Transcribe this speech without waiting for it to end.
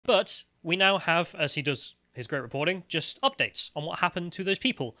But we now have, as he does his great reporting, just updates on what happened to those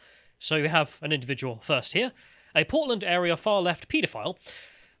people. So you have an individual first here, a Portland area far-left paedophile.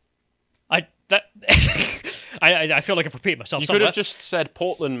 I feel like I've repeated myself somewhere. You could have just said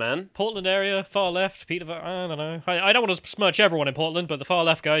Portland, man. Portland area, far-left, paedophile, I don't know. I don't want to smirch everyone in Portland, but the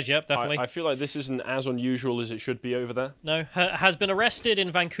far-left guys, yep, definitely. I feel like this isn't as unusual as it should be over there. No, has been arrested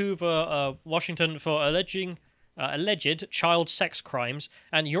in Vancouver, Washington for alleged child sex crimes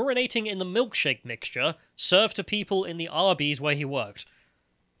and urinating in the milkshake mixture served to people in the Arby's where he worked.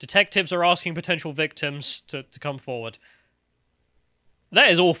 Detectives are asking potential victims to come forward. That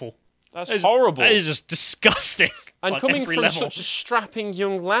is awful. That's horrible. That is just disgusting. And coming from level. such a strapping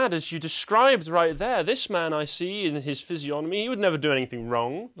young lad as you described right there, this man I see in his physiognomy, he would never do anything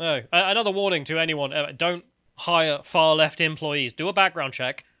wrong. No. Another warning to anyone, don't hire far-left employees. Do a background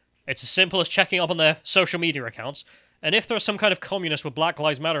check. It's as simple as checking up on their social media accounts. And if there's some kind of communist with Black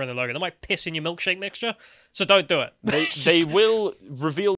Lives Matter in the logo, they might piss in your milkshake mixture. So don't do it. They will reveal